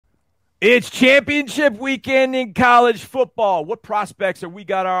It's championship weekend in college football. What prospects have we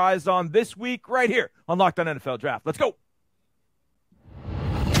got our eyes on this week right here on Locked On NFL Draft? Let's go.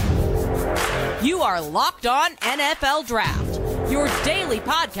 You are Locked On NFL Draft, your daily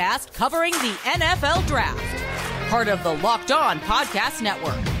podcast covering the NFL Draft. Part of the Locked On Podcast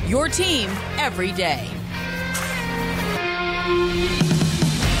Network, your team every day.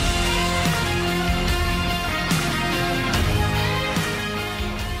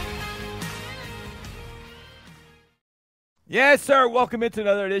 Yes, sir. Welcome into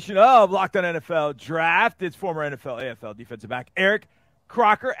another edition of Locked On NFL Draft. It's former NFL, AFL defensive back Eric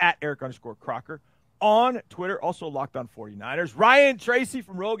Crocker at Eric_Crocker on Twitter. Also Locked On 49ers. Ryan Tracy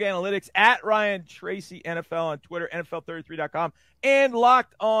from Rogue Analytics at Ryan Tracy NFL on Twitter, NFL33.com, and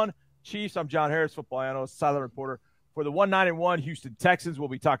Locked On Chiefs. I'm John Harris, football analyst, silent reporter for the 1-9-1 Houston Texans. We'll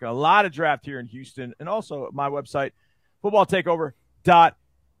be talking a lot of draft here in Houston, and also at my website,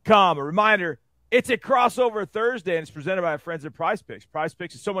 footballtakeover.com. A reminder, it's a crossover Thursday, and it's presented by our friends at Prize Picks. Prize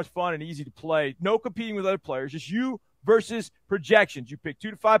Picks is so much fun and easy to play. No competing with other players, just you versus projections. You pick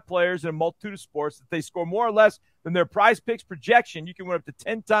 2 to 5 players in a multitude of sports. If they score more or less than their Prize Picks projection, you can win up to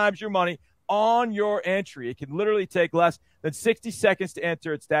 10 times your money on your entry. It can literally take less than 60 seconds to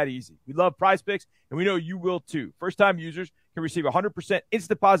enter. It's that easy. We love Prize Picks, and we know you will too. First-time users can receive a 100% instant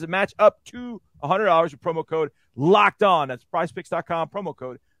deposit match up to $100 with promo code LOCKED ON. That's prizepicks.com, promo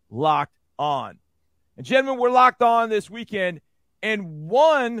code LOCKED ON. And gentlemen, we're locked on this weekend, and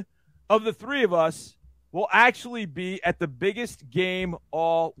one of the three of us will actually be at the biggest game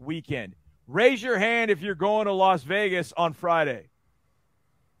all weekend. Raise your hand if you're going to Las Vegas on Friday.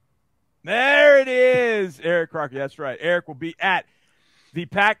 There it is. Eric Crocker, that's right. Eric will be at the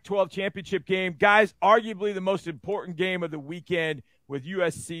Pac-12 championship game. Guys, arguably the most important game of the weekend with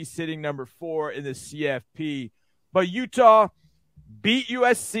USC sitting number 4 in the CFP. But Utah beat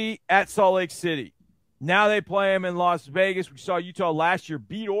USC at Salt Lake City. Now they play them in Las Vegas. We saw Utah last year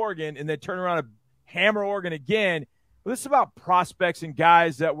beat Oregon and then turn around and hammer Oregon again. But this is about prospects and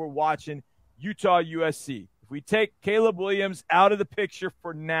guys that we're watching Utah USC. If we take Caleb Williams out of the picture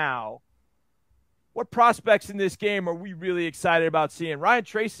for now, what prospects in this game are we really excited about seeing? Ryan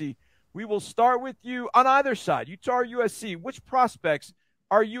Tracy, we will start with you on either side, Utah or USC. Which prospects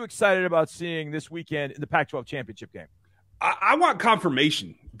are you excited about seeing this weekend in the Pac-12 championship game? I want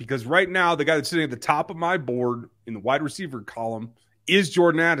confirmation because right now the guy that's sitting at the top of my board in the wide receiver column is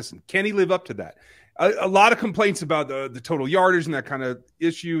Jordan Addison. Can he live up to that? A lot of complaints about the total yardage and that kind of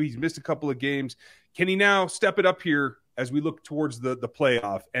issue. He's missed a couple of games. Can he now step it up here as we look towards the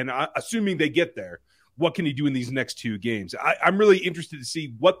playoff? And assuming they get there, what can he do in these next 2 games? I'm really interested to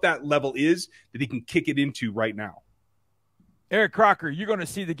see what that level is that he can kick it into right now. Eric Crocker, you're going to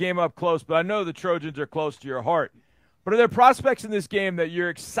see the game up close, but I know the Trojans are close to your heart. But are there prospects in this game that you're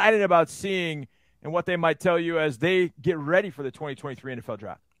excited about seeing and what they might tell you as they get ready for the 2023 NFL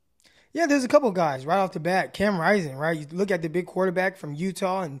Draft? Yeah, there's a couple of guys right off the bat. Cam Rising, right? You look at the big quarterback from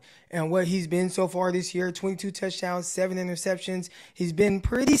Utah and what he's been so far this year, 22 touchdowns, 7 interceptions. He's been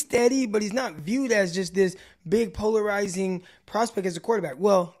pretty steady, but he's not viewed as just this big polarizing prospect as a quarterback.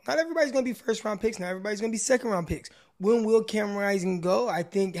 Well, not everybody's going to be first-round picks. Not everybody's going to be second-round picks. When will Cam Rising go? I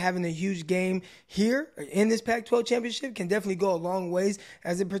think having a huge game here in this Pac-12 championship can definitely go a long ways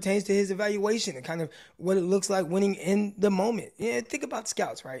as it pertains to his evaluation and kind of what it looks like winning in the moment. Yeah, think about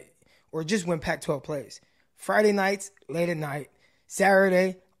scouts, right? Or just when Pac-12 plays. Friday nights, late at night.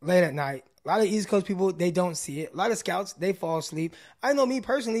 Saturday, late at night. A lot of East Coast people, they don't see it. A lot of scouts, they fall asleep. I know me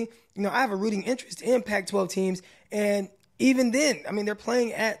personally, I have a rooting interest in Pac-12 teams, and even then, they're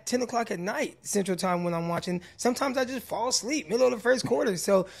playing at 10 o'clock at night Central Time when I'm watching. Sometimes I just fall asleep middle of the first quarter.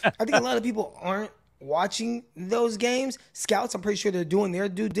 So I think a lot of people aren't watching those games. Scouts, I'm pretty sure they're doing their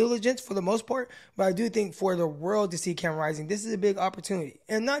due diligence for the most part. But I do think for the world to see Cam Rising, this is a big opportunity.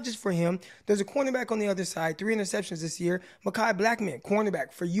 And not just for him. There's a cornerback on the other side, 3 interceptions this year. Meckhi Blackmon,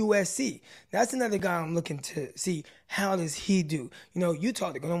 cornerback for USC. That's another guy I'm looking to see. How does he do?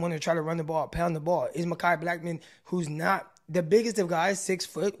 Utah, they're going to want to try to run the ball, pound the ball. Is Meckhi Blackmon, who's not the biggest of guys, 6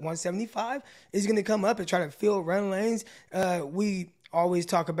 foot, 175, is going to come up and try to fill run lanes? We always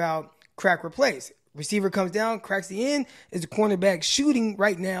talk about crack replace. Receiver comes down, cracks the end, is the cornerback shooting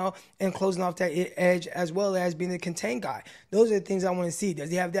right now and closing off that edge as well as being a contained guy. Those are the things I want to see. Does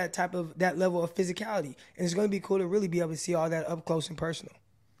he have that level of physicality? And it's going to be cool to really be able to see all that up close and personal.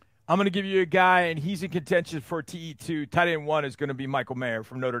 I'm going to give you a guy, and he's in contention for TE2. Tight end 1 is going to be Michael Mayer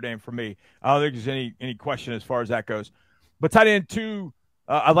from Notre Dame for me. I don't think there's any question as far as that goes. But tight end 2,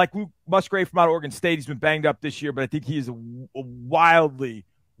 I like Luke Musgrave from out of Oregon State. He's been banged up this year, but I think he is a wildly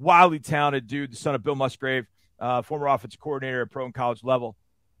talented dude, the son of Bill Musgrave, former offensive coordinator at pro and college level.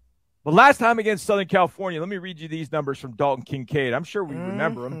 But last time against Southern California, let me read you these numbers from Dalton Kinkaid. I'm sure we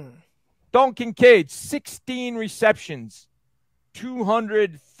remember him. Dalton Kinkaid, 16 receptions,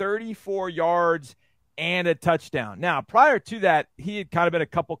 234 yards, and a touchdown. Now, prior to that, he had kind of been a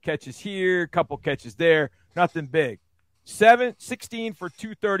couple catches here, a couple catches there, nothing big. 16 for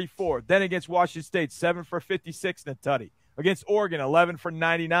 234. Then against Washington State, 7 for 56 and a tutty. Against Oregon, 11 for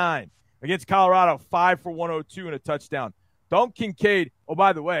 99. Against Colorado, 5 for 102 and a touchdown. Dalton Kinkaid, oh,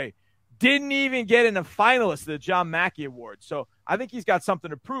 by the way, didn't even get in the finalists of the John Mackey Award. So I think he's got something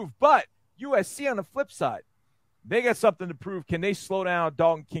to prove. But USC on the flip side, they got something to prove. Can they slow down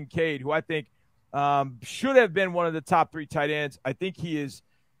Dalton Kinkaid, who I think should have been one of the top 3 tight ends? I think he is.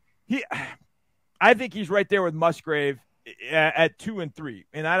 I think he's right there with Musgrave at 2 and 3.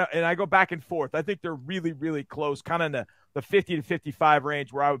 And I go back and forth. I think they're really, really close, kind of in the 50 to 55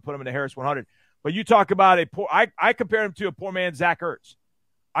 range where I would put him in the Harris 100. But you talk about I compare him to a poor man, Zach Ertz.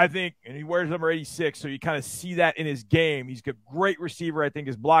 I think, and he wears number 86, so you kind of see that in his game. He's a great receiver. I think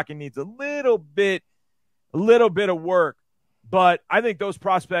his blocking needs a little bit of work. But I think those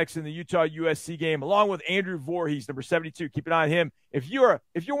prospects in the Utah-USC game, along with Andrew Voorhees, number 72, keep an eye on him. If you're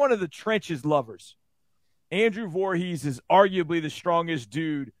one of the trenches lovers, Andrew Voorhees is arguably the strongest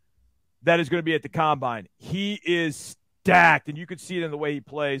dude that is going to be at the Combine. He is stacked, and you could see it in the way he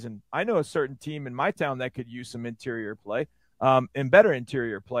plays. And I know a certain team in my town that could use some interior play. And better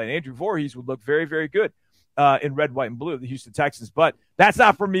interior play. And Andrew Voorhees would look very, very good in red, white, and blue, the Houston Texans. But that's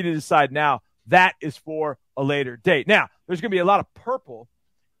not for me to decide now. That is for a later date. Now, there's going to be a lot of purple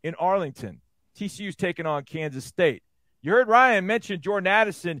in Arlington. TCU's taking on Kansas State. You heard Ryan mention Jordan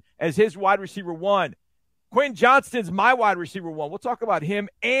Addison as his wide receiver 1. Quentin Johnston's my wide receiver 1. We'll talk about him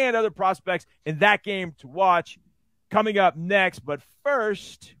and other prospects in that game to watch coming up next. But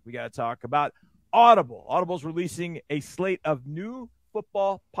first, we got to talk about Audible. Audible's releasing a slate of new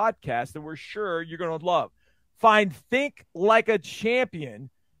football podcasts that we're sure you're going to love. Find Think Like a Champion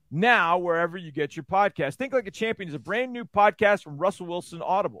now wherever you get your podcast. Think Like a Champion is a brand new podcast from Russell Wilson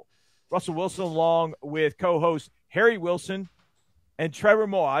Audible. Russell Wilson, along with co-hosts Harry Wilson and Trevor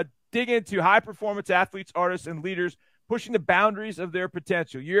Moawad, dig into high-performance athletes, artists, and leaders pushing the boundaries of their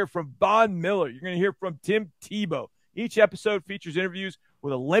potential. You hear from Von Miller. You're going to hear from Tim Tebow. Each episode features interviews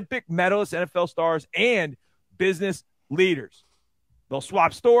with Olympic medalists, NFL stars, and business leaders. They'll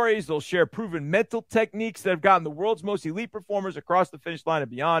swap stories. They'll share proven mental techniques that have gotten the world's most elite performers across the finish line and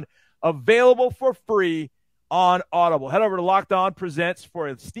beyond. Available for free on Audible. Head over to Locked On Presents for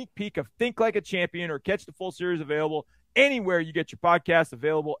a sneak peek of Think Like a Champion, or catch the full series available anywhere you get your podcast.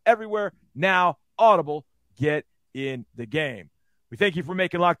 Available everywhere now. Audible, get in the game. We thank you for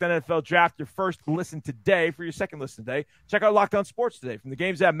making Locked On NFL Draft your first listen today. For your second listen today, check out Locked On Sports Today. From the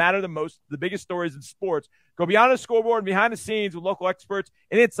games that matter the most, the biggest stories in sports, go beyond the scoreboard and behind the scenes with local experts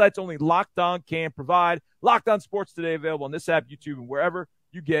and insights only Locked On can provide. Locked On Sports Today, available on this app, YouTube, and wherever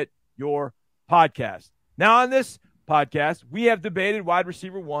you get your podcast. Now on this podcast, we have debated wide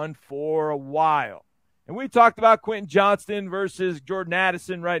receiver 1 for a while. And we talked about Quentin Johnston versus Jordan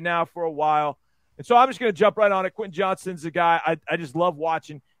Addison right now for a while. And so I'm just going to jump right on it. Quentin Johnston's a guy I just love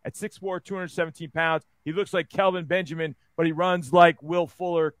watching. At 6'4", 217 pounds, he looks like Kelvin Benjamin, but he runs like Will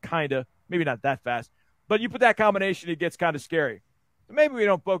Fuller, kind of. Maybe not that fast. But you put that combination, it gets kind of scary. So maybe we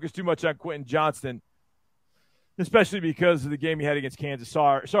don't focus too much on Quentin Johnston, especially because of the game he had against Kansas.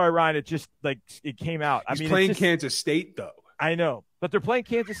 Sorry, Ryan, it just, it came out. He's playing Kansas State, though. I know, but they're playing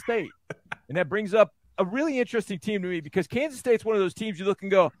Kansas State. And that brings up a really interesting team to me, because Kansas State's one of those teams you look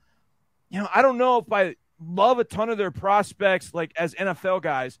and go, I don't know if I love a ton of their prospects as NFL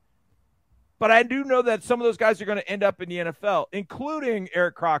guys, but I do know that some of those guys are going to end up in the NFL, including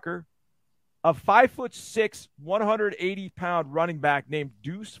Eric Crocker, a 5'6", 180-pound running back named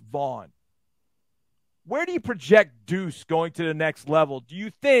Deuce Vaughn. Where do you project Deuce going to the next level? Do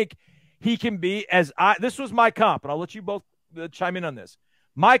you think he can be this was my comp, and I'll let you both chime in on this.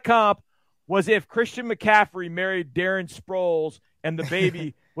 My comp was if Christian McCaffrey married Darren Sproles and the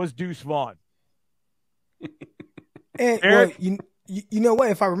baby was Deuce Vaughn. And Eric? Well, you know what?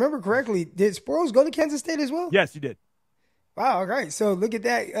 If I remember correctly, did Sproles go to Kansas State as well? Yes, he did. Wow, all right. So look at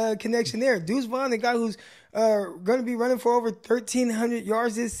that connection there. Deuce Vaughn, the guy who's going to be running for over 1,300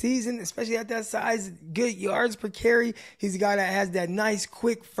 yards this season, especially at that size, good yards per carry. He's a guy that has that nice,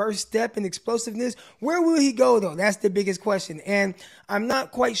 quick first step and explosiveness. Where will he go, though? That's the biggest question. And I'm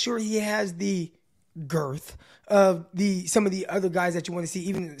not quite sure he has the girth of some of the other guys that you want to see,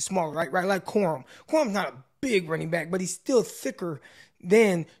 even smaller, right? Like Corum. Corum's not a big running back, but he's still thicker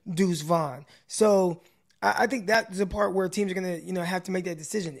than Deuce Vaughn. So I think that's the part where teams are going to, have to make that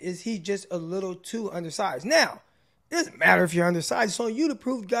decision. Is he just a little too undersized? Now, It doesn't matter if you're undersized. It's on you to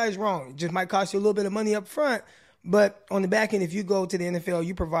prove guys wrong. It just might cost you a little bit of money up front. But on the back end, if you go to the NFL,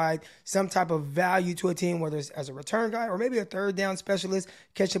 you provide some type of value to a team, whether it's as a return guy or maybe a third down specialist,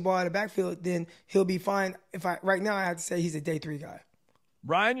 catch the ball out of the backfield, then he'll be fine. Right now, I have to say he's a day 3 guy.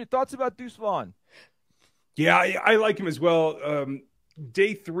 Ryan, your thoughts about Deuce Vaughn? Yeah, I like him as well.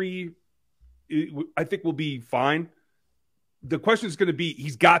 Day 3, I think will be fine. The question is going to be,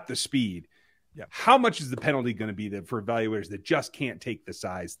 he's got the speed. Yeah. How much is the penalty going to be that for evaluators that just can't take the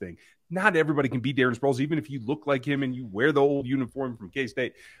size thing? Not everybody can be Darren Sproles, even if you look like him and you wear the old uniform from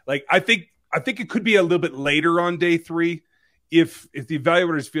K-State. Like, I think it could be a little bit later on day 3 if the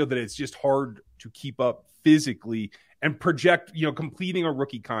evaluators feel that it's just hard to keep up physically and project, completing a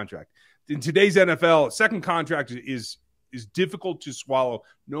rookie contract. In today's NFL, second contract is difficult to swallow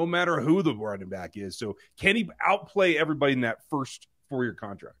no matter who the running back is. So can he outplay everybody in that first 4-year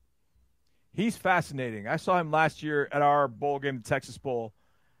contract? He's fascinating. I saw him last year at our bowl game, the Texas Bowl,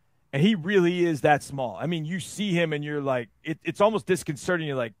 and he really is that small. I mean, you see him and you're like, it's almost disconcerting.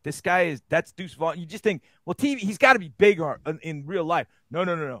 You're like, that's Deuce Vaughn. You just think, well, TV, he's got to be big in real life.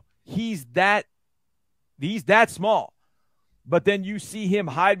 No. He's that small. But then you see him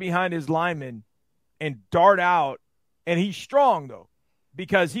hide behind his lineman and dart out, and he's strong, though,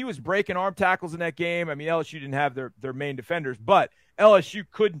 because he was breaking arm tackles in that game. I mean, LSU didn't have their main defenders, but LSU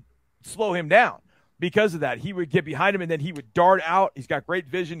couldn't slow him down because of that. He would get behind him, and then he would dart out. He's got great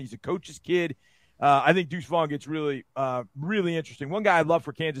vision. He's a coach's kid. I think Deuce Vaughn gets really, really interesting. One guy I love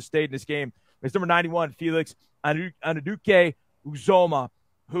for Kansas State in this game is number 91, Felix Anaduke Uzoma,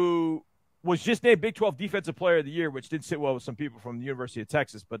 who was just named Big 12 Defensive Player of the Year, which did sit well with some people from the University of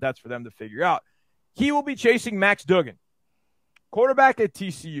Texas, but that's for them to figure out. He will be chasing Max Duggan, quarterback at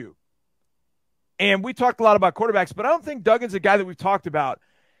TCU. And we talked a lot about quarterbacks, but I don't think Duggan's a guy that we've talked about.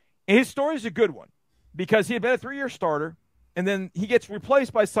 And his story is a good one because he had been a 3-year starter, and then he gets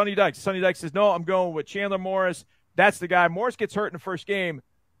replaced by Sonny Dykes. Sonny Dykes says, no, I'm going with Chandler Morris. That's the guy. Morris gets hurt in the first game.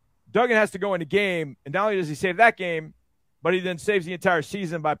 Duggan has to go in the game, and not only does he save that game, but he then saves the entire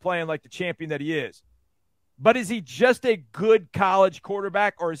season by playing like the champion that he is. But is he just a good college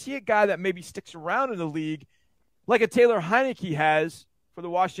quarterback, or is he a guy that maybe sticks around in the league like a Taylor Heineke has for the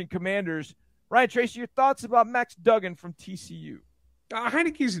Washington Commanders? Ryan, Tracy, your thoughts about Max Duggan from TCU?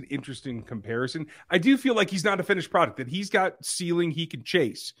 Heineke is an interesting comparison. I do feel like he's not a finished product, that he's got ceiling he can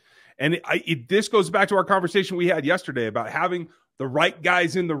chase. And this goes back to our conversation we had yesterday about having the right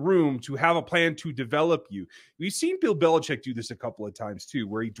guys in the room to have a plan to develop you. We've seen Bill Belichick do this a couple of times too,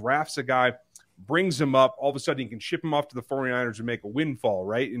 where he drafts a guy, brings him up, all of a sudden he can ship him off to the 49ers and make a windfall,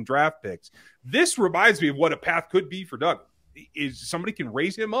 right, in draft picks. This reminds me of what a path could be for Duggan. Is somebody can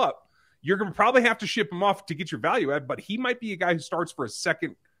raise him up. You're going to probably have to ship him off to get your value add, but he might be a guy who starts for a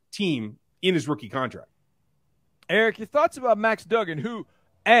second team in his rookie contract. Eric, your thoughts about Max Duggan, who,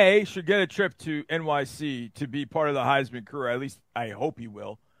 A, should get a trip to NYC to be part of the Heisman crew, or at least I hope he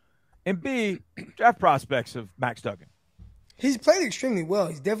will, and B, draft prospects of Max Duggan. He's played extremely well.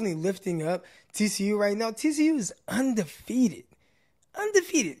 He's definitely lifting up TCU right now. TCU is undefeated.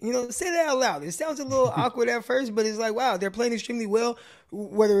 Undefeated. Say that out loud. It sounds a little awkward at first, but it's like, wow, they're playing extremely well,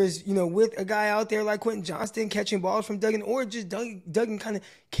 whether it's, with a guy out there like Quentin Johnston catching balls from Duggan or just Duggan kind of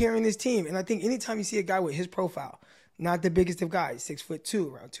carrying his team. And I think anytime you see a guy with his profile, not the biggest of guys,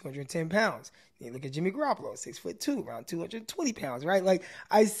 6'2", around 210 pounds. You look at Jimmy Garoppolo, 6'2", around 220 pounds, right? Like,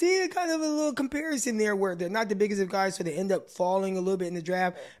 I see a kind of a little comparison there where they're not the biggest of guys, so they end up falling a little bit in the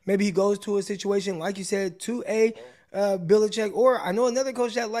draft. Maybe he goes to a situation, like you said, to a Belichick, or I know another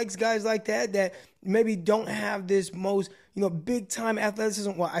coach that likes guys like that maybe don't have this most, big time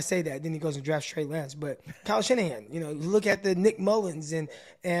athleticism. Well, I say that, then he goes and drafts Trey Lance, but Kyle Shanahan, look at the Nick Mullins and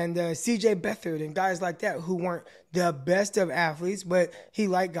CJ Beathard and guys like that who weren't the best of athletes, but he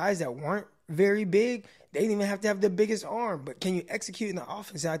liked guys that weren't very big. They didn't even have to have the biggest arm, but can you execute in the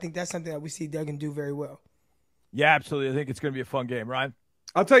offense? And I think that's something that we see Duggan do very well. Yeah, absolutely. I think it's going to be a fun game, Ryan.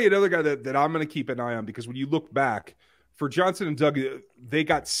 I'll tell you another guy that I'm going to keep an eye on, because when you look back, for Johnston and Duggan, they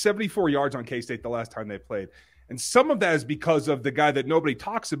got 74 yards on K-State the last time they played. And some of that is because of the guy that nobody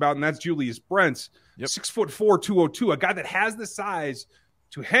talks about, and that's Julius Brents, 6'4", 202, a guy that has the size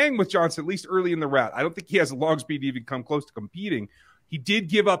to hang with Johnston, at least early in the route. I don't think he has the long speed to even come close to competing. He did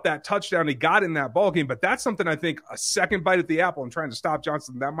give up that touchdown he got in that ball game, but that's something I think a second bite at the apple and trying to stop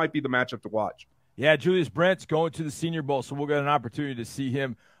Johnston, that might be the matchup to watch. Yeah, Julius Brent's going to the Senior Bowl, so we'll get an opportunity to see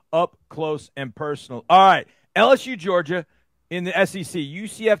him up close and personal. All right, LSU, Georgia in the SEC,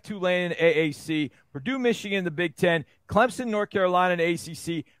 UCF, Tulane in AAC, Purdue, Michigan in the Big Ten, Clemson, North Carolina in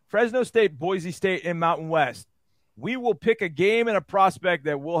ACC, Fresno State, Boise State in Mountain West. We will pick a game and a prospect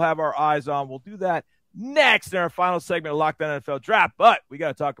that we'll have our eyes on. We'll do that next in our final segment of Locked On NFL Draft. But we got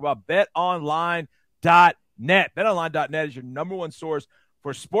to talk about betonline.net. BetOnline.net is your number one source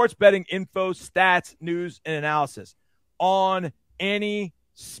for sports betting info, stats, news, and analysis on any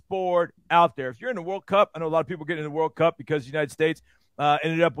sport out there. If you're in the World Cup, I know a lot of people get in the World Cup because the United States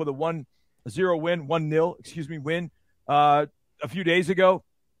ended up with a 1-0 win a few days ago.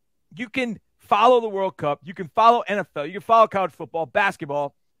 You can follow the World Cup. You can follow NFL. You can follow college football,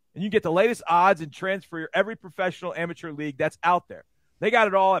 basketball, and you get the latest odds and trends for every professional amateur league that's out there. They got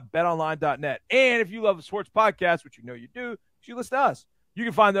it all at betonline.net. And if you love a sports podcast, which you know you do, you listen to us. You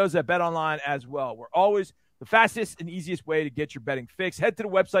can find those at BetOnline as well. We're always the fastest and easiest way to get your betting fix. Head to the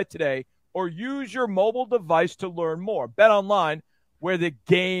website today or use your mobile device to learn more. BetOnline, where the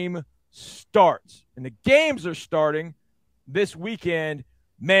game starts. And the games are starting this weekend.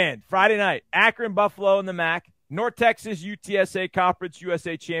 Man, Friday night, Akron, Buffalo, and the MAC. North Texas, UTSA Conference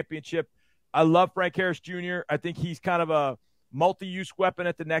USA Championship. I love Frank Harris Jr. I think he's kind of a multi-use weapon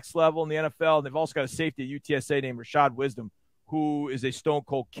at the next level in the NFL. And they've also got a safety at UTSA named Rashad Wisdom, who is a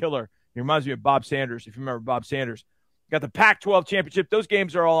stone-cold killer. He reminds me of Bob Sanders, if you remember Bob Sanders. Got the Pac-12 championship. Those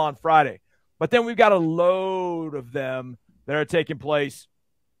games are all on Friday. But then we've got a load of them that are taking place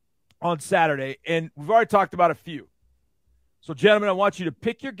on Saturday. And we've already talked about a few. So, gentlemen, I want you to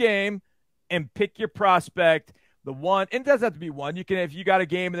pick your game and pick your prospect. The one, and it doesn't have to be one. You can, if you got a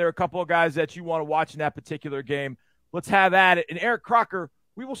game and there are a couple of guys that you want to watch in that particular game, let's have at it. And Eric Crocker,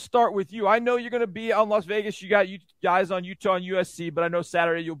 we will start with you. I know you're going to be on Las Vegas. You got you guys on Utah and USC, but I know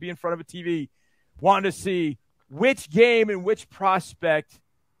Saturday you'll be in front of a TV wanting to see which game and which prospect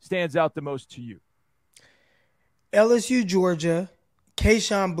stands out the most to you. LSU, Georgia,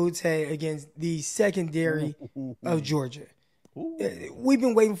 Kayshon Boutte against the secondary of Georgia. We've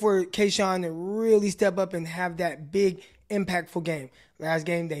been waiting for Kayshon to really step up and have that big, impactful game. Last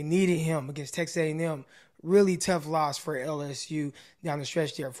game, they needed him against Texas A&M. Really tough loss for LSU down the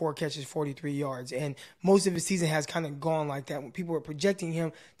stretch there. 4 catches, 43 yards. And most of his season has kind of gone like that when people were projecting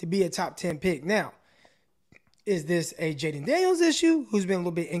him to be a top 10 pick. Now, is this a Jaden Daniels issue, who's been a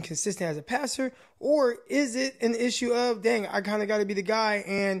little bit inconsistent as a passer, or is it an issue of, dang, I kind of got to be the guy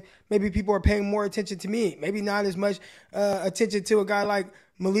and maybe people are paying more attention to me? Maybe not as much attention to a guy like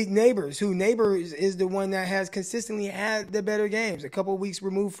Malik Neighbors, who Neighbors is the one that has consistently had the better games. A couple of weeks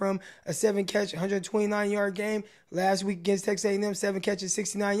removed from a 7-catch, 129-yard game. Last week against Texas A&M, 7 catches,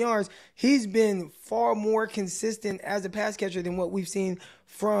 69 yards. He's been far more consistent as a pass catcher than what we've seen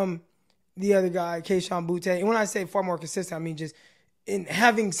from the other guy, Kayshon Boutte. And when I say far more consistent, I mean just in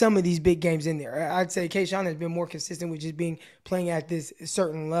having some of these big games in there. I'd say Kayshon has been more consistent with just playing at this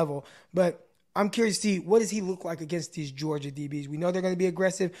certain level. But I'm curious to see, what does he look like against these Georgia DBs? We know they're going to be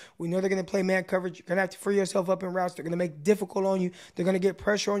aggressive. We know they're going to play man coverage. You're going to have to free yourself up in routes. They're going to make it difficult on you. They're going to get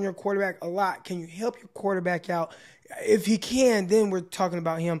pressure on your quarterback a lot. Can you help your quarterback out? If he can, then we're talking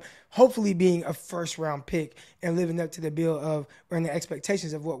about him hopefully being a first-round pick and living up to the bill of, or in the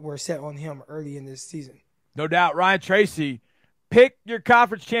expectations of what were set on him early in this season. No doubt. Ryan Tracy, pick your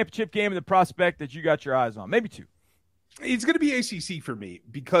conference championship game and the prospect that you got your eyes on. Maybe two. It's going to be ACC for me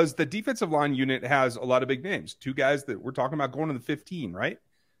because the defensive line unit has a lot of big names. 2 guys that we're talking about going to the 15, right?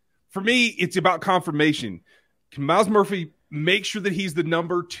 For me, it's about confirmation. Can Miles Murphy make sure that he's the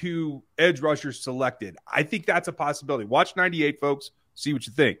number 2 edge rusher selected? I think that's a possibility. Watch 98, folks. See what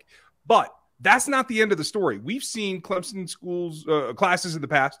you think. But that's not the end of the story. We've seen Clemson schools, classes in the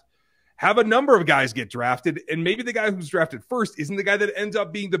past have a number of guys get drafted, and maybe the guy who's drafted first isn't the guy that ends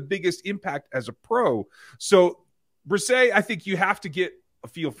up being the biggest impact as a pro. So Brisset, I think you have to get a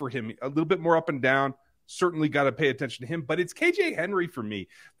feel for him a little bit more up and down. Certainly got to pay attention to him. But it's KJ Henry for me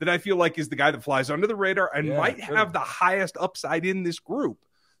that I feel like is the guy that flies under the radar and might have the highest upside in this group.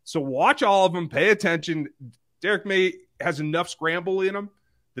 So watch all of them. Pay attention. Derek May has enough scramble in him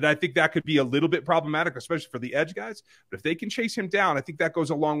that I think that could be a little bit problematic, especially for the edge guys. But if they can chase him down, I think that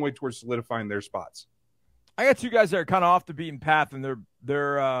goes a long way towards solidifying their spots. I got 2 guys that are kind of off the beaten path, and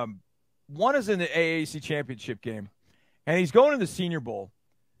they're one is in the AAC championship game, and he's going to the Senior Bowl.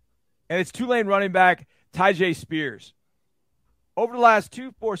 And it's Tulane running back Tyjae Spears. Over the last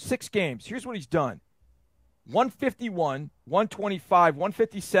 2, 4, 6 games, here's what he's done. 151, 125,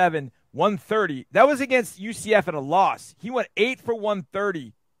 157, 130. That was against UCF in a loss. He went 8 for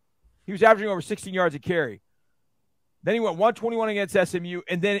 130. He was averaging over 16 yards a carry. Then he went 121 against SMU.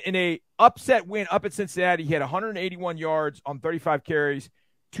 And then in a upset win up at Cincinnati, he had 181 yards on 35 carries,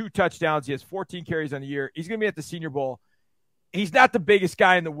 2 touchdowns. He has 14 carries on the year. He's going to be at the Senior Bowl. He's not the biggest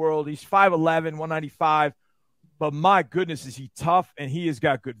guy in the world. He's 5'11", 195. But my goodness, is he tough, and he has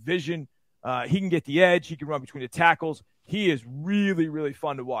got good vision. He can get the edge. He can run between the tackles. He is really, really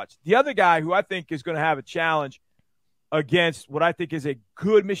fun to watch. The other guy who I think is going to have a challenge against what I think is a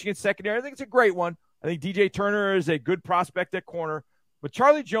good Michigan secondary, I think it's a great one. I think DJ Turner is a good prospect at corner. But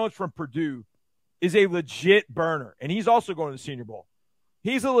Charlie Jones from Purdue is a legit burner, and he's also going to the Senior Bowl.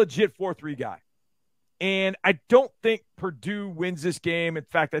 He's a legit 4-3 guy. And I don't think Purdue wins this game. In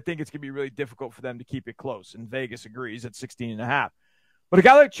fact, I think it's going to be really difficult for them to keep it close, and Vegas agrees at 16.5. But a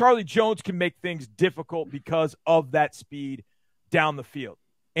guy like Charlie Jones can make things difficult because of that speed down the field.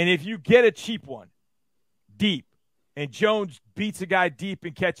 And if you get a cheap one deep, and Jones beats a guy deep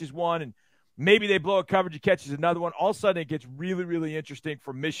and catches one, and maybe they blow a coverage and catches another one, all of a sudden it gets really, really interesting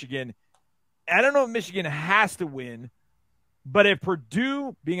for Michigan. I don't know if Michigan has to win, but if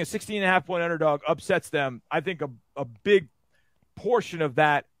Purdue, being a 16.5-point underdog, upsets them, I think a big portion of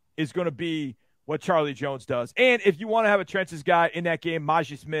that is going to be what Charlie Jones does. And if you want to have a trenches guy in that game,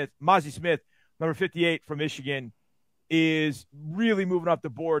 Mozzie Smith, number 58 from Michigan, is really moving up the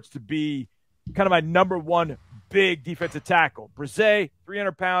boards to be kind of my number one big defensive tackle. Brise,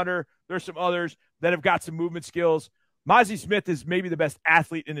 300-pounder. There's some others that have got some movement skills. Mozzie Smith is maybe the best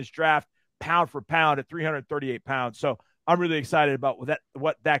athlete in this draft, pound for pound, at 338 pounds. So I'm really excited about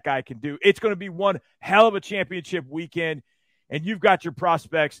what that guy can do. It's going to be one hell of a championship weekend, and you've got your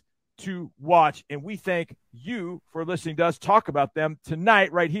prospects to watch. And we thank you for listening to us talk about them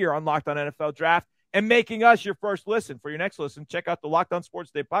tonight right here on Locked On NFL Draft and making us your first listen. For your next listen, check out the Locked On Sports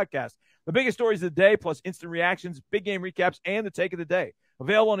Day podcast. The biggest stories of the day, plus instant reactions, big game recaps, and the take of the day.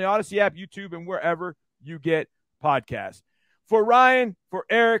 Available on the Odyssey app, YouTube, and wherever you get podcasts. For Ryan, for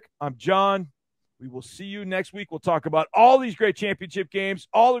Eric, I'm John. We will see you next week. We'll talk about all these great championship games,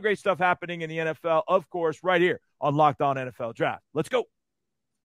 all the great stuff happening in the NFL, of course, right here on Locked On NFL Draft. Let's go.